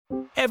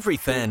Every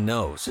fan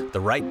knows the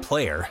right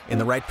player in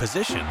the right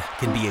position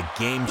can be a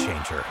game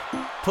changer.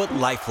 Put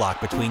LifeLock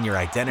between your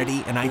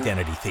identity and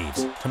identity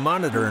thieves to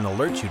monitor and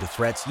alert you to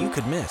threats you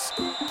could miss.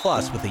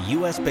 Plus, with a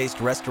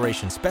U.S.-based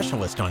restoration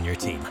specialist on your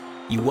team,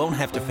 you won't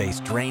have to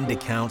face drained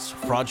accounts,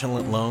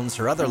 fraudulent loans,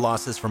 or other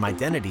losses from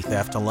identity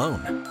theft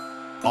alone.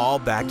 All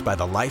backed by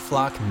the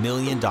LifeLock $1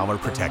 Million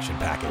Protection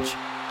Package.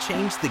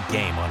 Change the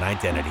game on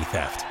identity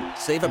theft.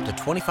 Save up to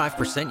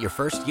 25% your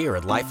first year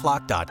at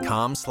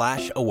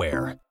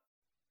LifeLock.com/aware.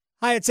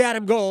 Hi, it's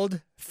Adam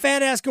Gold.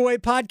 Fan Ask Away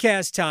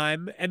podcast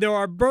time, and there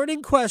are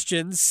burning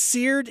questions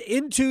seared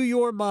into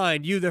your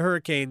mind, you the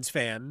Hurricanes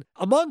fan.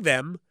 Among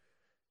them,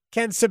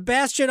 can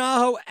Sebastian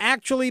Aho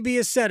actually be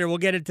a center? We'll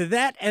get into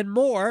that and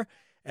more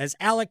as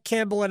Alec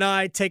Campbell and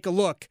I take a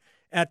look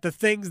at the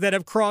things that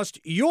have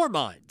crossed your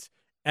mind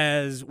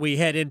as we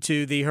head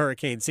into the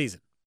Hurricane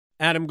season.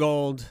 Adam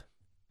Gold,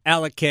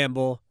 Alec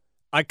Campbell,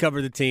 I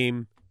cover the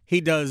team.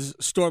 He does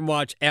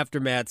Stormwatch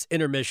aftermaths,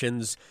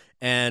 intermissions,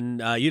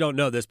 and you don't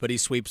know this, but he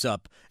sweeps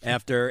up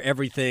after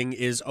everything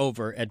is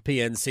over at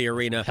PNC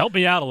Arena. Help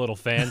me out a little,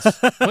 fans.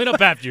 Clean up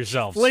after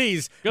yourselves.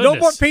 Please. Goodness. No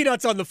more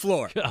peanuts on the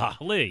floor.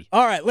 Golly.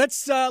 All right,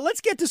 let's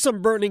get to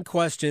some burning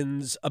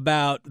questions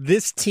about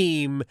this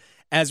team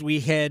as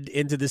we head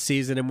into the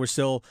season, and we're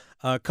still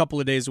a couple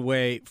of days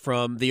away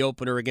from the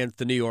opener against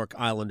the New York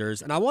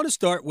Islanders. And I want to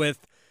start with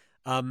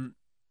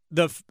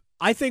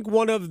I think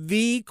one of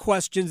the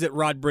questions that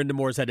Rod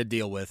Brindamore's had to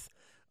deal with.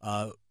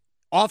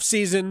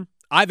 Off-season,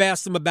 I've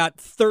asked him about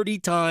 30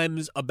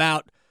 times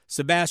about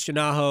Sebastian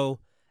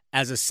Aho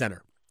as a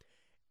center.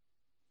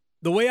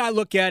 The way I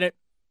look at it,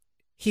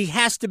 he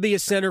has to be a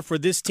center for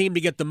this team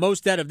to get the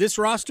most out of this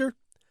roster.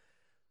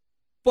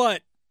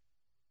 But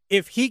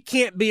if he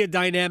can't be a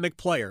dynamic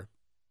player,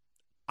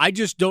 I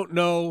just don't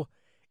know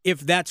if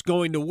that's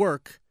going to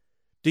work.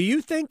 Do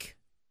you think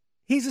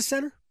he's a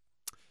center?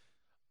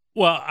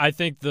 Well, I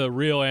think the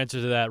real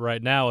answer to that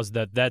right now is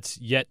that that's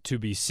yet to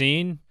be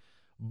seen.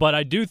 But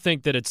I do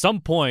think that at some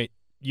point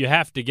you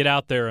have to get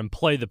out there and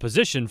play the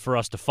position for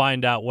us to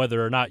find out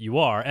whether or not you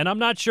are. And I'm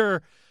not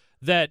sure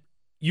that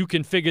you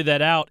can figure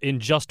that out in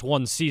just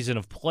one season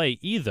of play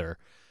either.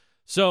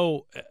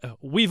 So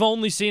we've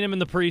only seen him in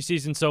the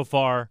preseason so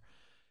far.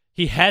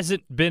 He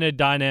hasn't been a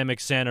dynamic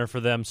center for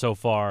them so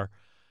far.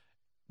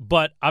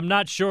 But I'm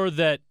not sure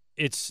that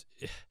it's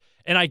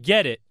 – and I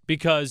get it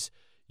because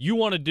 – you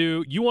want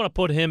to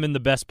put him in the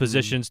best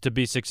positions to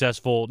be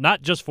successful,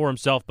 not just for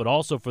himself, but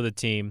also for the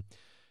team.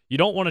 You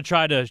don't want to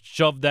try to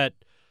shove that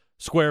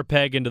square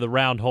peg into the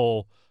round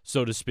hole,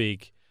 so to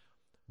speak.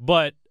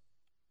 But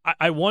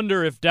I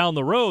wonder if down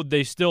the road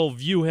they still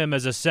view him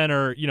as a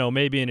center,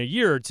 maybe in a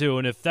year or two.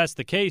 And if that's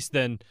the case,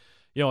 then,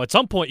 at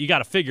some point you got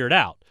to figure it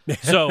out.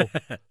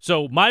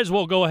 So might as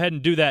well go ahead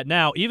and do that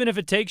now, even if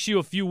it takes you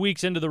a few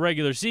weeks into the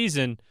regular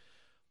season,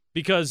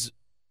 because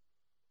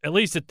at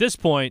least at this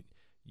point,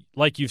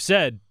 like you've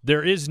said,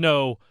 there isn't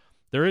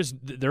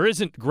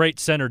great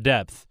center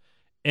depth.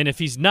 And if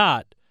he's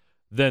not,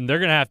 then they're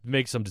going to have to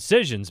make some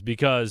decisions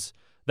because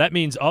that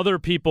means other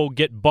people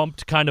get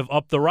bumped kind of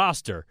up the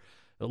roster.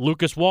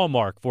 Lucas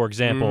Wallmark, for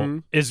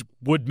example,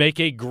 would make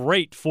a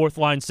great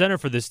fourth-line center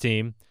for this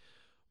team.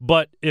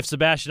 But if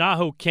Sebastian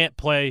Aho can't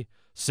play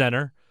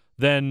center,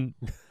 then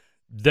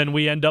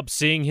we end up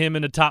seeing him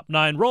in a top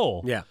 9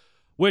 role. Yeah.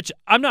 Which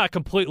I'm not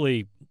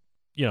completely,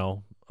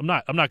 I'm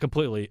not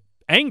completely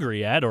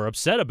angry at or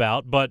upset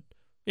about, but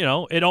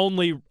it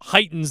only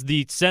heightens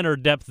the center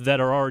depth that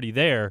are already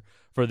there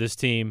for this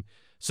team.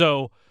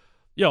 So,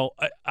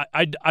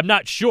 I'm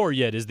not sure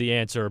yet is the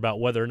answer about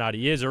whether or not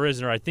he is or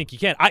isn't, or I think he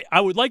can. I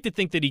would like to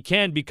think that he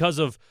can because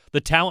of the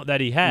talent that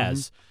he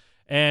has,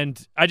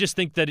 and I just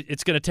think that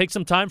it's going to take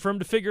some time for him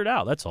to figure it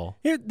out. That's all.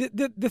 Here,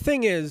 the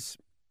thing is,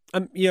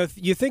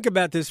 you think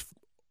about this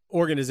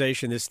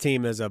organization, this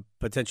team as a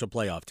potential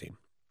playoff team,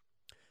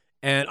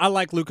 and I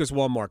like Lucas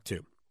Wallmark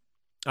too.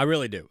 I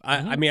really do.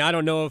 I mean, I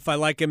don't know if I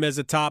like him as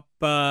a top,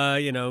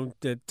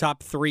 the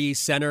top 3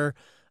 center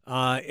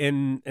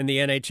in the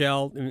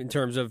NHL in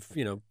terms of,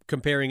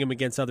 comparing him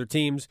against other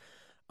teams.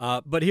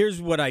 But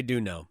here's what I do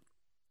know.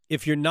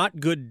 If you're not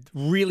good,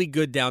 really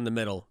good down the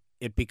middle,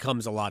 it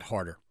becomes a lot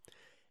harder.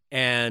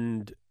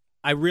 And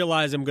I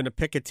realize I'm going to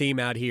pick a team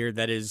out here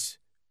that is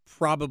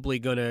probably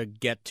going to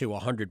get to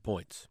 100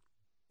 points.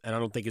 And I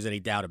don't think there's any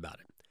doubt about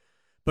it.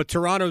 But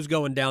Toronto's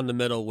going down the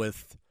middle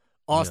with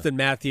Austin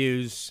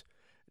Matthews,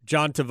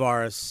 John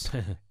Tavares,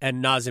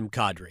 and Nazem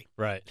Kadri.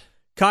 Right.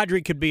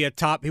 Kadri could be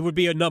he would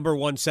be a number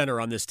 1 center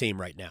on this team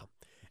right now.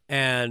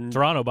 And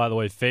Toronto, by the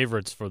way,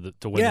 favorites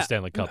to win the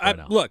Stanley Cup right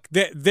now. Look,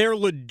 they're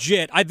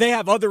legit. They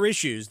have other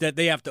issues that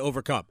they have to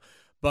overcome.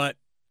 But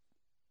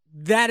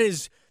that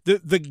is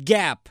the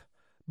gap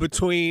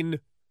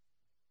between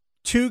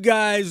two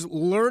guys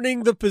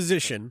learning the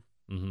position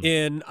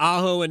in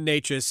Aho and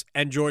Natchez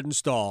and Jordan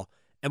Staal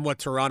and what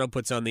Toronto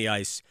puts on the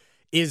ice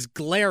is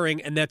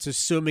glaring, and that's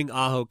assuming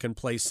Aho can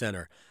play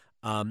center.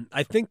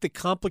 I think the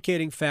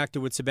complicating factor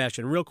with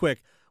Sebastian, real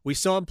quick, we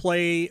saw him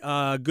play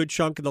a good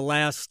chunk of the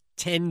last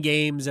 10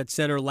 games at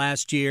center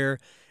last year,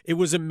 it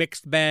was a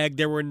mixed bag.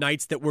 There were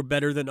nights that were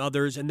better than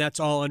others, and that's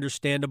all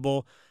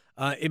understandable.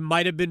 It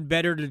might have been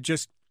better to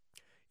just,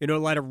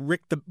 let him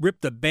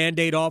rip the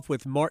Band-Aid off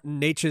with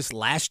Martin Necas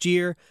last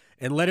year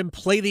and let him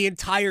play the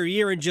entire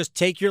year and just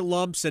take your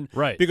lumps. And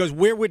right. Because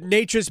where would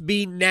Necas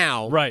be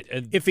now right.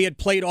 And if he had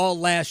played all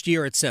last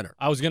year at center?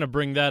 I was going to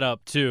bring that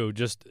up too,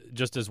 just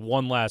as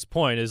one last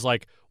point, is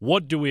like,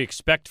 what do we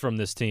expect from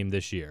this team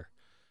this year?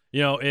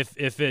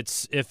 If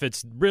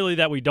it's really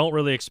that we don't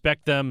really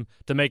expect them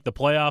to make the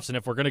playoffs, and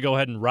if we're going to go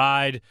ahead and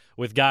ride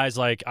with guys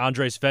like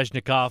Andrei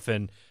Svechnikov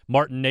and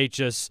Martin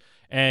Necas,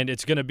 and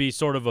it's going to be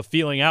sort of a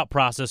feeling out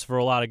process for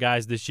a lot of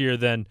guys this year,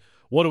 then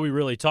what are we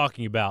really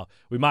talking about?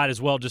 We might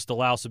as well just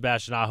allow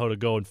Sebastian Aho to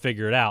go and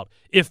figure it out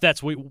if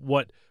that's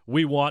what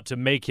we want to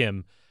make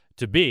him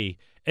to be,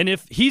 and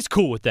if he's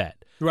cool with that.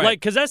 Right.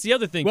 Because that's the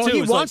other thing, too. Well,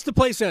 he wants to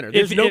play center.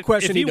 There's no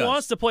question he does. If he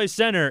wants to play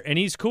center and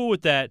he's cool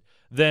with that,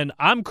 then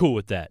I'm cool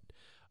with that.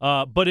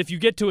 But if you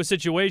get to a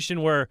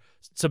situation where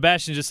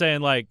Sebastian's just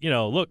saying,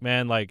 look,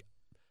 man,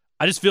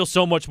 I just feel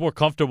so much more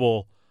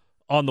comfortable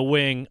on the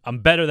wing. I'm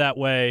better that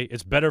way.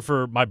 It's better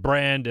for my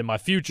brand and my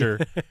future,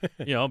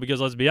 because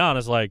let's be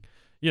honest,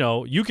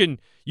 you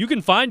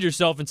can find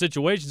yourself in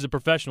situations in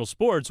professional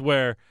sports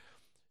where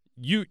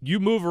you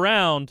move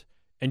around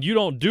and you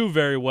don't do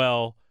very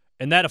well,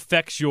 and that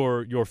affects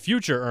your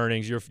future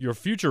earnings, your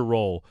future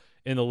role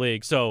in the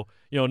league. So,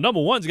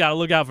 number one's got to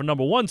look out for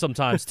number one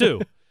sometimes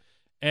too.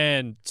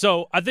 And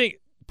so I think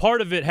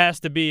part of it has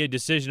to be a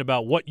decision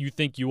about what you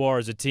think you are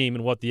as a team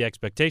and what the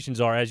expectations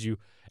are, as you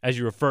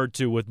referred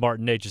to with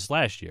Martin Necas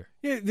last year.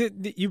 Yeah,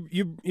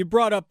 you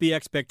brought up the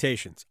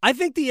expectations. I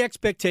think the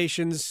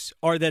expectations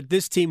are that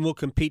this team will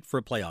compete for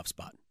a playoff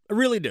spot. I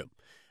really do.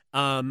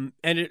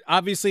 And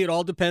obviously it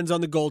all depends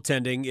on the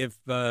goaltending.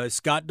 If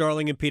Scott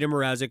Darling and Peter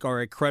Mrazek are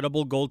a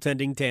credible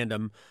goaltending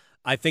tandem,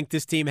 I think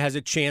this team has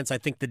a chance. I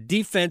think the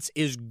defense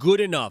is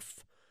good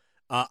enough.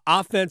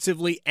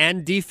 Offensively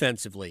and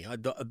defensively,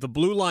 the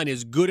blue line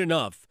is good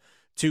enough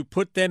to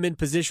put them in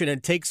position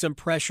and take some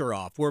pressure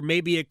off, where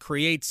maybe it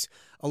creates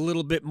a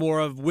little bit more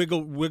of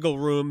wiggle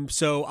room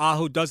so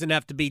Aho doesn't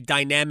have to be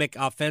dynamic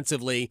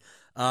offensively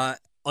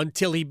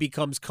until he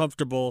becomes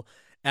comfortable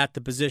at the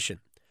position.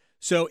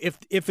 So if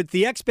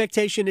the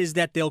expectation is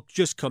that they'll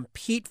just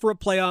compete for a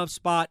playoff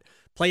spot,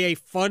 play a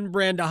fun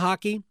brand of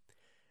hockey,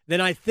 then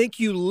I think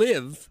you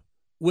live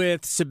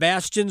with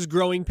Sebastian's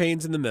growing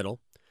pains in the middle.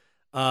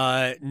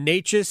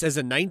 Necas as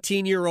a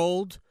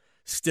 19-year-old,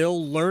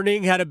 still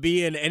learning how to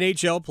be an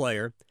NHL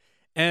player,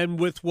 and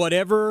with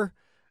whatever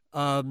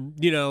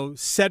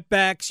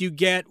setbacks you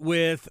get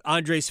with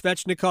Andrei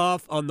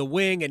Svechnikov on the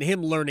wing, and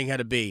him learning how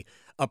to be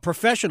a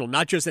professional,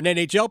 not just an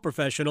NHL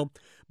professional,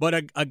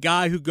 but a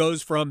guy who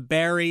goes from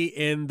Barrie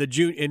in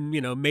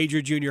the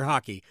major junior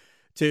hockey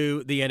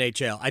to the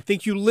NHL. I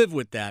think you live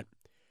with that,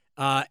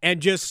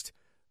 and just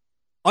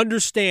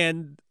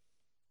understand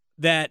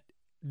that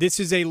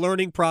this is a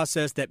learning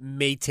process that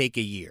may take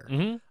a year.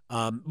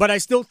 Mm-hmm. But I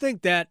still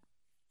think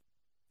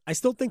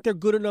they're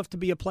good enough to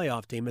be a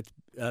playoff team. It's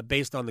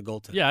based on the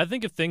goaltending. Yeah, I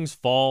think if things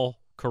fall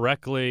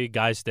correctly,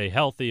 guys stay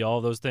healthy,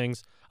 all those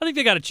things, I think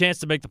they got a chance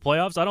to make the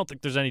playoffs. I don't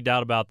think there's any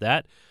doubt about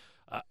that.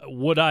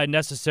 Would I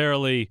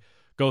necessarily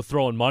go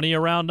throwing money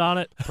around on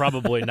it?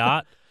 Probably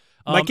not.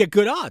 Might get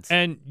good odds.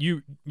 And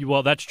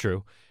well, that's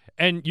true.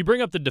 And you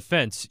bring up the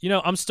defense.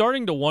 I'm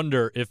starting to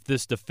wonder if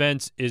this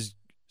defense is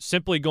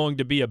simply going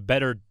to be a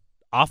better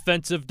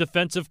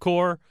defensive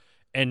core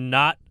and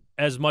not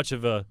as much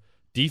of a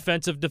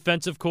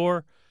defensive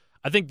core.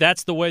 I think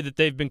that's the way that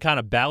they've been kind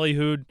of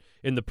ballyhooed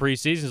in the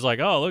preseason. It's like,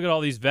 oh, look at all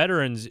these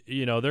veterans.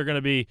 They're going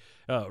to be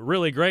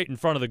really great in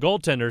front of the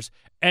goaltenders.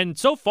 And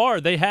so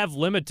far, they have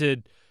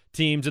limited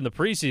teams in the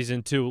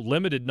preseason to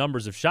limited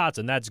numbers of shots,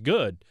 and that's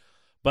good.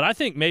 But I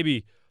think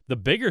maybe the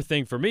bigger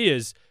thing for me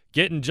is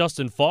getting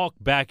Justin Falk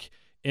back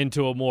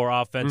into a more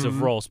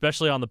offensive role,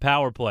 especially on the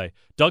power play.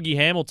 Dougie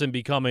Hamilton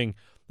becoming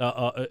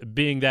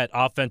being that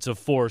offensive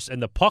force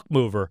and the puck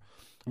mover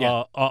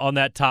on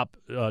that top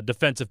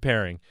defensive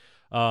pairing.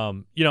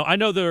 I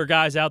know there are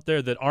guys out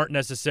there that aren't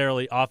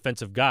necessarily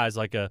offensive guys,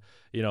 like Calvin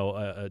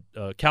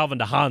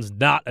DeHaan's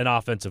not an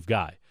offensive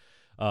guy.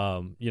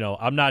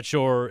 I'm not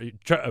sure.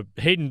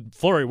 Hayden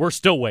Fleury, we're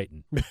still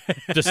waiting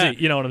to see.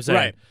 You know what I'm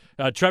saying?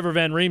 Right. Trevor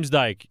Van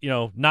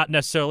Riemsdyk, not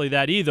necessarily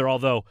that either,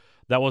 although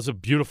that was a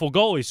beautiful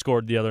goal he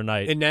scored the other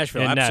night. In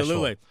Nashville,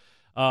 absolutely.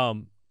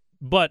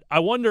 But I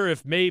wonder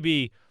if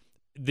maybe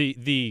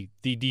the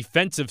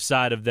defensive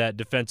side of that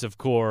defensive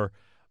core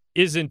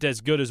isn't as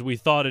good as we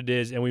thought it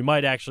is, and we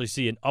might actually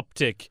see an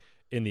uptick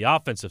in the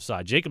offensive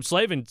side. Jacob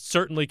Slavin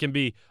certainly can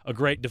be a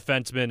great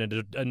defenseman and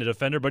a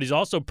defender, but he's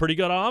also pretty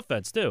good on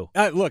offense too.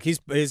 Look, he's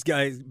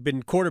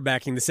been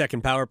quarterbacking the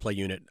second power play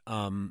unit.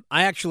 I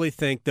actually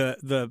think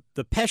the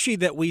Pesci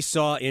that we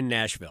saw in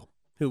Nashville,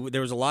 who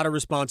there was a lot of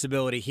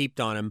responsibility heaped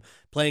on him,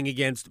 playing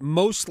against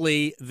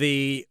mostly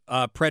the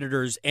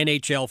Predators'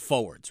 NHL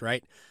forwards,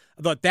 right?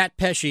 I thought that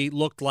Pesci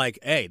looked like,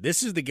 hey,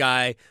 this is the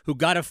guy who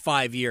got a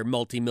 5-year,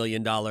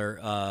 multi-million-dollar,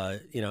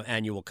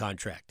 annual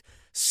contract.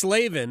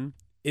 Slavin,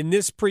 in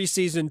this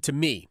preseason, to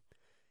me,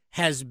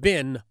 has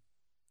been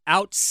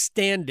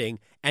outstanding,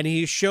 and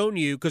he's shown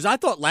you, because I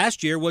thought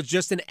last year was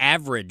just an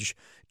average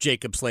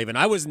Jacob Slavin.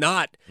 I was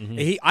not.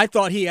 I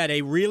thought he had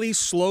a really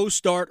slow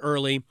start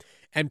early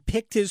and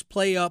picked his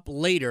play up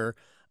later,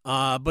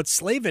 but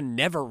Slavin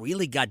never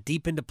really got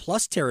deep into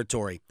plus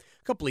territory.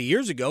 A couple of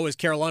years ago, as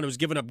Carolina was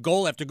giving up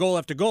goal after goal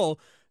after goal,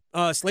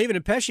 Slavin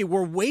and Pesce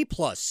were way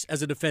plus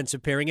as a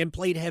defensive pairing and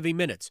played heavy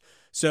minutes.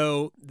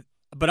 So,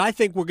 but I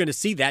think we're going to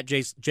see that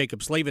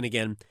Jacob Slavin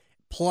again.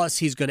 Plus,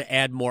 he's going to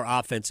add more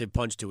offensive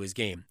punch to his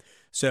game.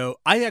 So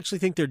I actually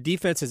think their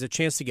defense has a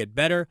chance to get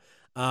better.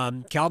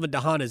 Calvin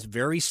DeHaan is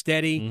very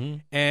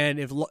steady. And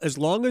as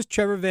long as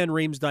Trevor Van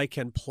Riemsdyk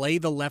can play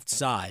the left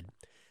side,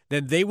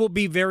 then they will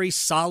be very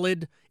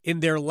solid in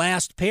their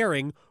last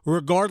pairing,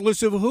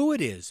 regardless of who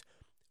it is.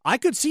 I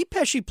could see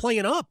Pesce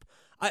playing up.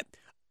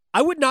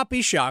 I would not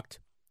be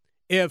shocked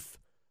if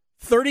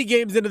 30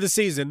 games into the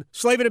season,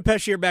 Slavin and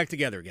Pesce are back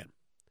together again.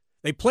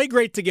 They play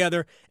great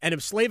together, and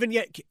if Slavin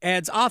yet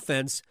adds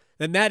offense,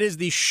 then that is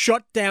the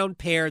shutdown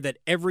pair that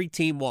every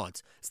team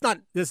wants.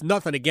 There's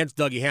nothing against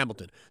Dougie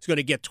Hamilton. He's going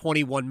to get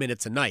 21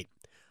 minutes a night,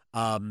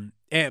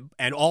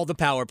 and all the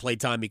power play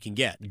time he can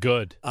get.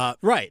 Good.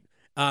 Right.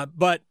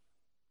 But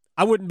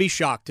I wouldn't be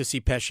shocked to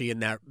see Pesce in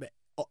that,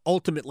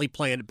 ultimately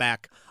playing it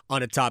back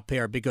on a top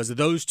pair, because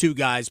those two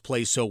guys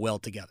play so well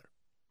together.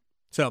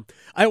 So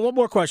I have one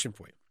more question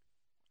for you,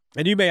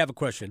 and you may have a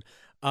question.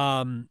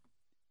 And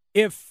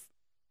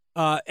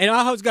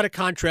Aho's got a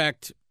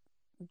contract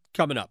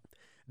coming up.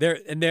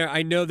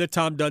 I know that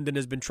Tom Dundon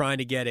has been trying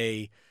to get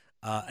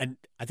and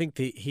I think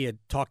he had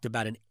talked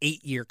about an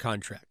 8-year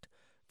contract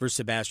for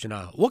Sebastian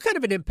Aho. What kind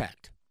of an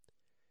impact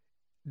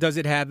does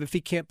it have if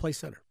he can't play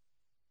center?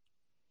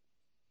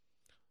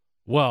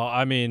 Well,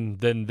 I mean,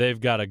 then they've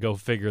got to go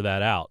figure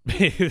that out.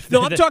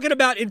 No, I'm talking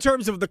about in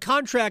terms of the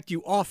contract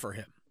you offer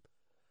him.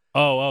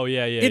 Oh,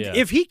 yeah.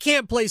 If he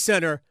can't play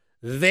center,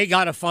 they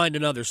got to find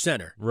another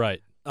center.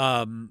 Right.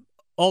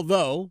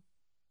 Although,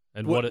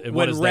 and when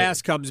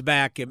Rask comes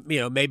back,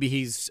 maybe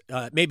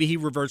he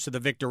reverts to the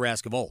Victor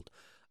Rask of old.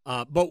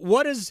 But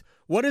what does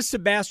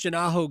Sebastian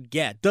Aho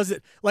get? Does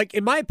it,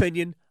 in my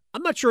opinion,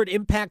 I'm not sure it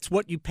impacts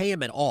what you pay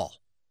him at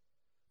all,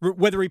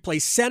 whether he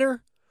plays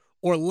center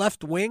or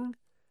left wing,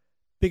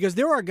 because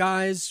there are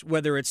guys,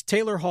 whether it's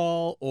Taylor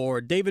Hall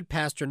or David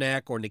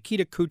Pasternak or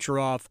Nikita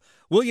Kucherov,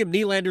 William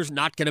Nylander's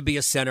not going to be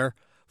a center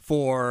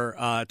for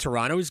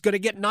Toronto. He's going to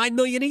get $9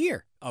 million a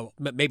year. Oh,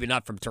 maybe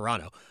not from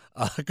Toronto,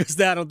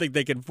 because I don't think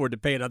they can afford to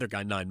pay another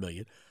guy $9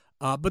 million.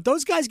 But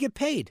those guys get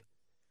paid.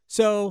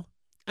 So,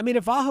 I mean,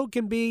 if Aho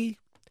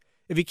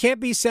if he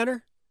can't be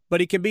center, but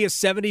he can be a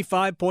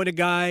 75-point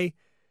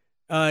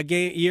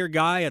year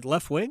guy at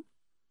left wing,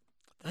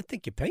 I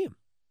think you pay him.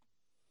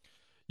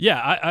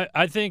 Yeah,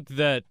 I think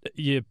that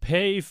you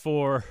pay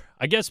for.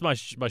 I guess my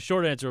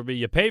short answer would be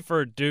you pay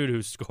for a dude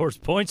who scores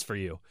points for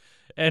you.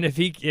 And if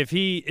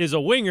he is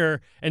a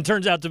winger and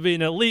turns out to be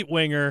an elite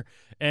winger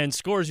and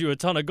scores you a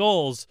ton of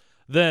goals,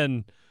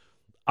 then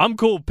I'm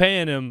cool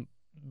paying him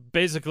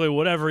basically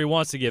whatever he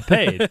wants to get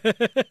paid.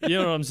 You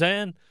know what I'm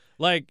saying?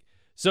 But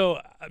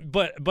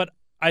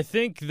I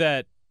think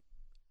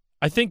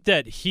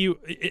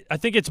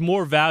it's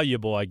more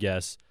valuable, I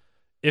guess,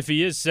 if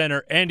he is a center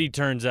and he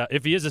turns out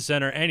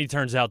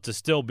to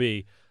still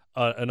be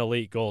an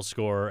elite goal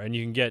scorer, and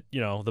you can get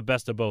the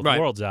best of both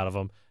worlds out of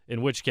him.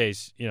 In which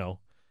case,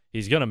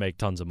 he's going to make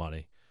tons of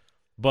money.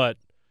 But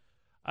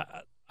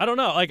I don't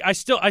know. I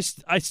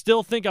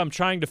still think I'm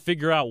trying to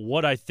figure out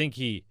what I think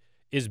he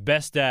is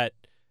best at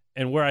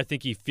and where I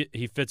think he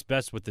fits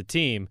best with the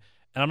team.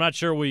 And I'm not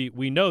sure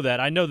we know that.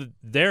 I know that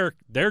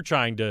they're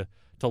trying to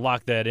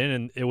lock that in,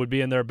 and it would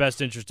be in their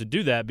best interest to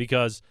do that,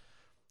 because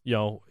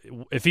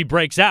if he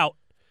breaks out,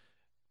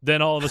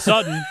 then all of a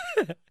sudden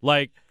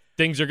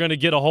things are going to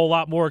get a whole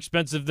lot more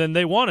expensive than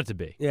they want it to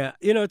be. Yeah,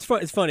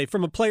 it's funny.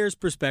 From a player's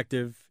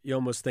perspective, you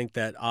almost think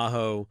that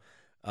Aho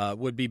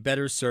would be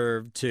better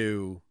served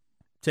to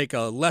take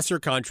a lesser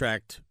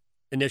contract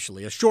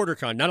initially, a shorter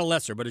contract, not a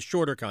lesser, but a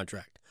shorter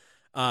contract,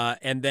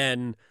 and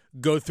then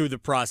go through the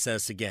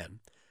process again.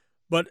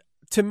 But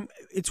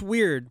it's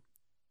weird.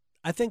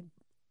 I think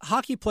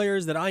hockey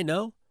players that I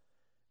know,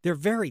 they're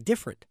very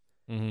different.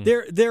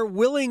 Mm-hmm. They're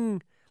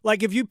willing.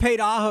 If you paid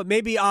Aho,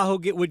 maybe Aho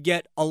would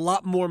get a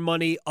lot more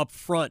money up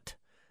front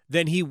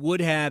than he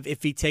would have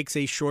if he takes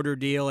a shorter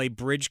deal, a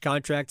bridge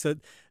contract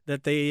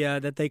that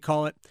they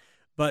call it.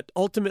 But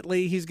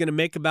ultimately, he's going to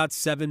make about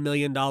 $7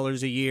 million a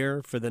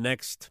year for the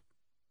next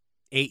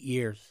 8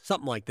 years,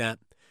 something like that.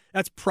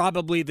 That's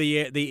probably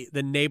the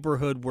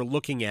neighborhood we're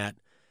looking at.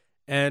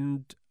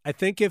 And I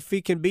think if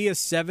he can be a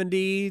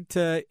 70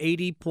 to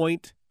 80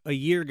 point a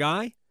year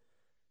guy,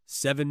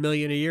 $7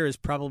 million a year is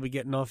probably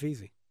getting off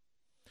easy.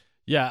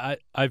 Yeah,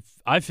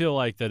 I feel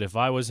like that if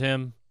I was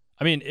him,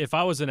 if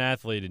I was an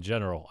athlete in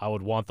general, I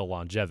would want the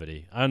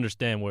longevity. I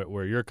understand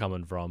where you're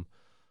coming from,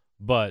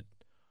 but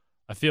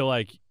I feel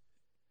like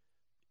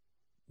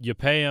you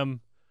pay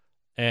him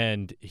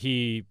and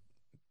he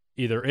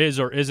either is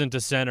or isn't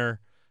a center,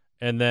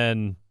 and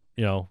then,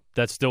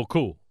 that's still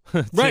cool.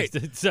 Right.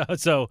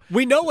 so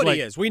we know what like,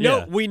 he is. We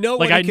know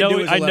what like he can do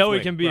as a I left know wing.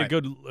 he can be right.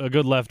 a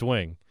good left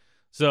wing.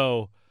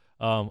 So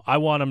I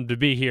want him to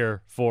be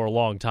here for a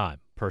long time,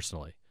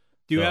 personally.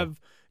 Do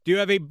you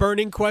have a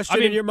burning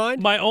question in your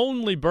mind? My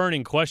only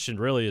burning question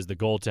really is the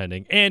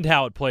goaltending and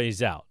how it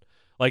plays out.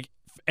 Like,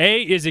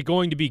 A, is it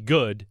going to be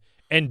good?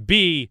 And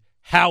B,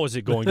 how is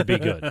it going to be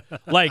good?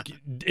 Like,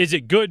 is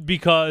it good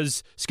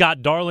because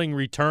Scott Darling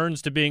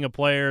returns to being a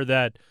player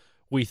that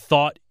we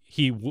thought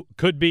he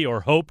could be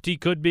or hoped he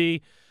could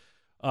be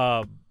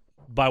from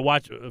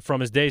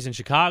his days in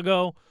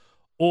Chicago?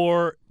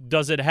 Or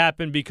does it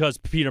happen because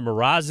Peter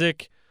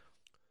Mrazek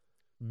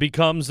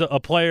becomes a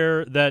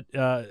player that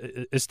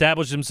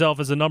establishes himself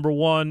as a number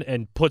one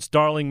and puts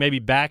Darling maybe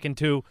back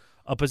into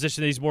a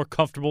position that he's more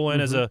comfortable in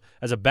as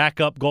a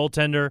backup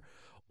goaltender?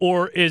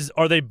 Or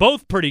are they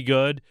both pretty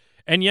good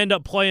and you end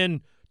up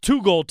playing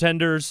two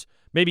goaltenders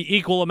maybe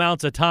equal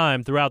amounts of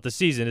time throughout the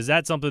season? Is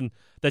that something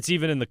that's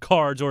even in the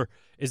cards, or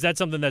is that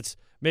something that's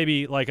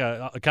maybe like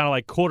a kind of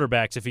like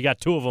quarterbacks? If you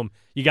got two of them,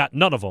 you got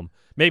none of them.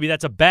 Maybe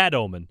that's a bad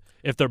omen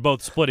if they're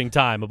both splitting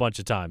time a bunch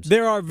of times.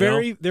 There are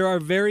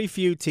very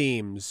few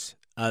teams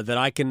that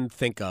I can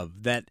think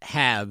of that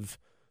have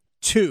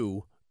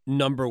two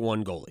number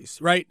one goalies,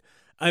 right?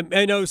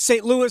 I know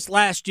St. Louis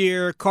last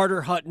year,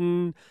 Carter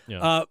Hutton.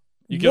 Yeah.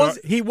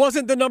 He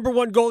wasn't the number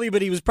one goalie,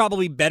 but he was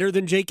probably better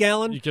than Jake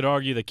Allen. You could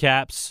argue the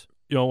Caps,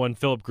 when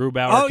Philip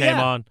Grubauer came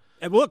on.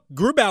 And look,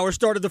 Grubauer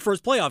started the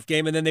first playoff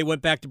game, and then they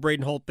went back to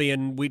Braden Holtby,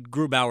 and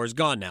Grubauer's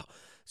gone now.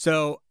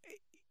 So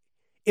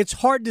it's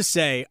hard to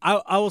say.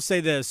 I will say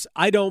this.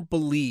 I don't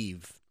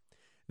believe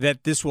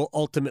that this will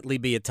ultimately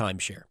be a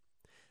timeshare.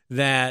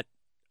 That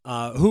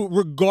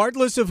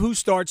regardless of who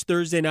starts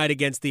Thursday night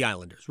against the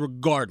Islanders,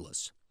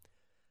 regardless,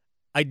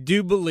 I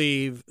do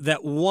believe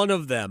that one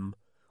of them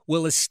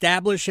will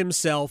establish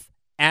himself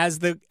as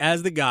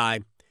the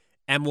guy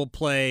and will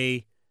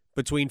play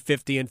between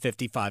 50 and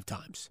 55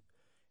 times.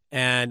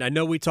 And I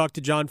know we talked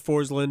to John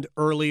Forsland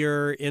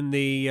earlier in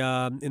the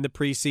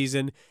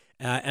preseason,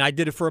 and I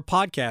did it for a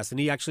podcast, and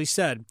he actually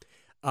said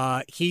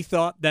he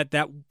thought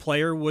that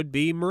player would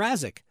be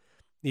Mrazek.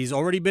 He's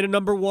already been a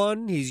number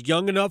one. He's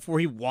young enough where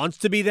he wants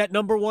to be that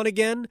number one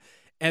again,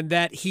 and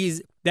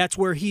that's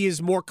where he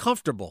is more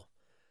comfortable.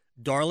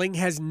 Darling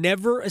has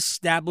never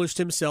established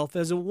himself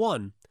as a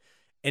one,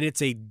 and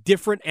it's a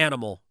different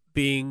animal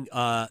being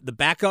the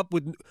backup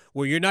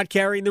where you're not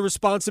carrying the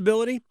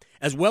responsibility,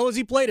 as well as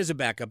he played as a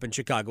backup in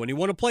Chicago, and he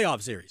won a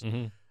playoff series.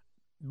 Mm-hmm.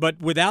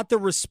 But without the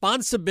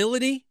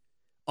responsibility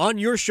on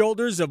your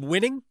shoulders of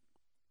winning,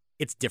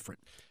 it's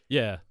different.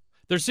 Yeah.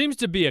 There seems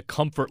to be a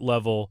comfort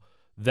level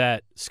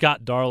that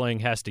Scott Darling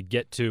has to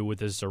get to with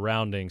his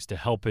surroundings to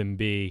help him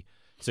be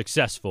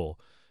successful.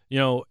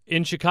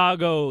 In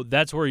Chicago,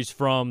 that's where he's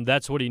from.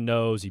 That's what he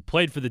knows. He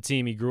played for the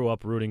team he grew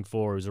up rooting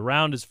for. He was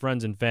around his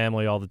friends and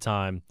family all the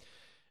time.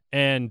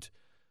 And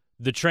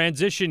the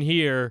transition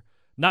here,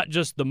 not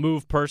just the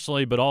move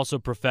personally, but also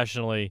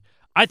professionally,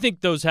 I think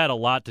those had a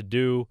lot to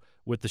do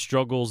with the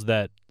struggles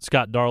that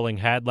Scott Darling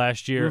had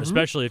last year,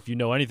 especially if you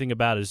know anything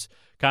about his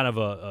kind of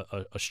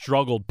a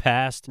struggled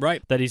past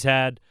that he's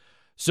had.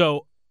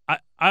 So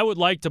I would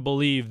like to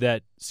believe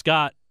that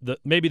Scott,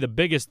 maybe the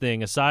biggest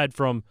thing, aside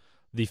from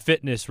the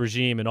fitness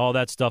regime and all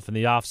that stuff in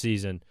the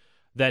offseason,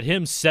 that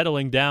him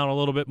settling down a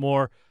little bit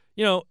more,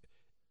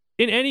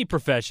 in any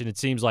profession, it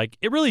seems like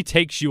it really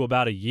takes you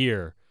about a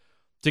year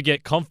to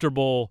get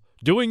comfortable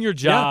doing your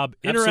job,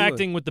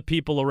 interacting with the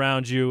people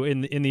around you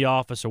in the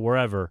office or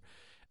wherever.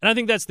 And I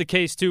think that's the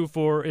case, too,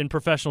 in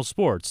professional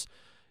sports.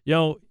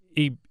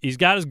 He's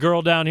got his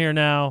girl down here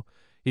now.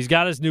 He's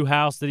got his new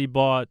house that he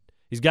bought.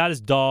 He's got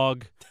his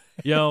dog.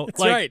 That's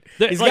right.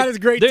 He's got his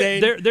Great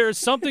Dane. There's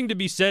something to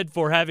be said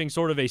for having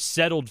sort of a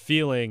settled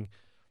feeling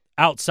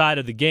outside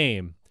of the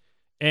game.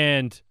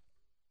 And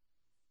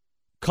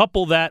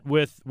couple that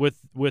with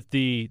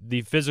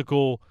the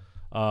physical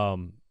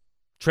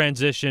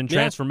transformation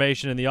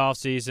in the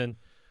offseason.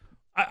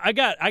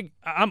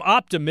 I'm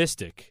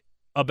optimistic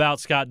about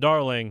Scott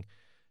Darling.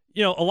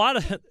 A lot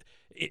of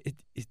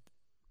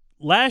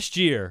last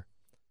year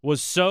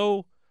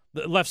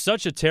left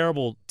such a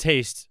terrible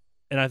taste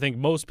in I think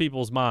most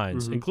people's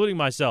minds, including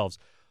myself,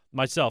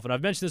 and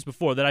I've mentioned this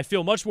before, that I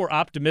feel much more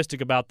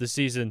optimistic about this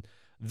season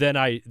than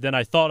I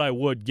thought I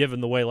would, given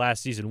the way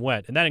last season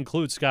went, and that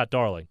includes Scott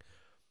Darling.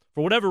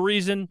 For whatever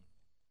reason,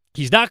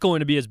 he's not going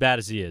to be as bad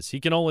as he is.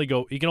 He can only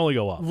go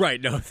up. Right.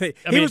 No, he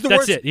was the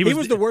worst. He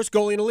was the worst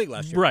goalie in the league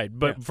last year. Right.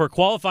 But for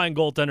qualifying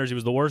goaltenders, he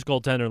was the worst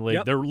goaltender in the league.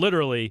 Yep. There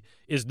literally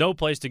is no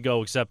place to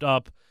go except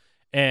up.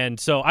 And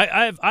so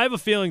I have a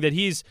feeling that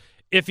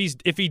if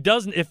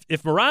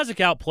Mrazek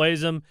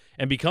outplays him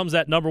and becomes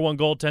that number one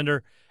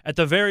goaltender, at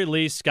the very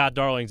least, Scott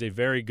Darling's a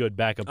very good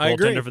backup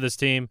goaltender for this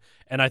team,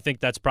 and I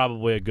think that's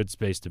probably a good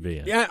space to be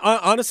in. Yeah,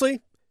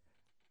 honestly,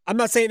 I'm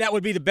not saying that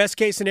would be the best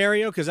case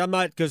scenario because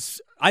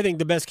I think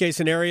the best case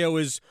scenario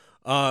is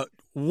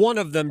one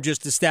of them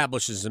just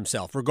establishes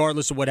himself,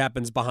 regardless of what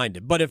happens behind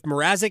him. But if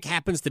Mrazek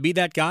happens to be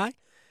that guy,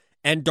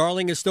 and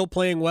Darling is still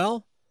playing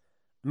well,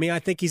 I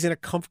think he's in a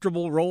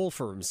comfortable role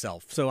for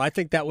himself. So I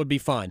think that would be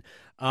fun.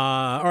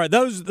 All right,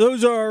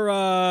 those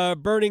are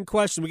burning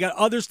questions. We got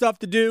other stuff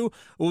to do.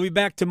 We'll be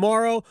back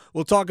tomorrow.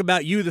 We'll talk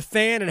about you, the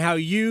fan, and how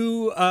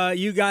you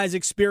guys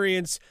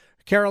experience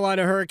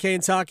Carolina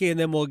Hurricanes hockey, and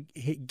then we'll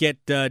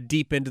get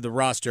deep into the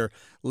roster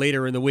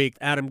later in the week.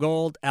 Adam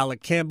Gold,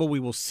 Alec Campbell, we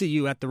will see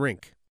you at the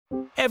rink.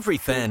 Every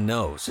fan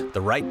knows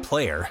the right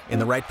player in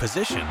the right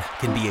position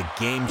can be a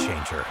game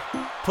changer.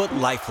 Put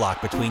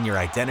LifeLock between your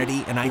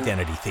identity and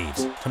identity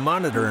thieves to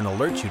monitor and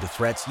alert you to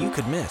threats you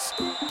could miss.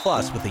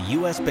 Plus, with a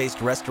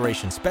U.S.-based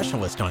restoration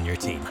specialist on your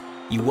team,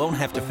 you won't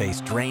have to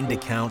face drained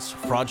accounts,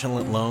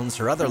 fraudulent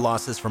loans, or other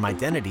losses from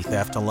identity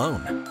theft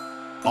alone.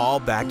 All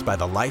backed by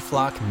the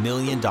LifeLock $1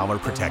 Million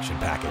Protection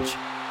Package.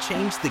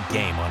 Change the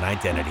game on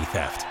identity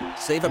theft.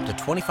 Save up to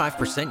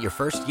 25% your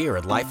first year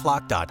at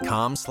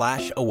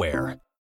LifeLock.com/aware.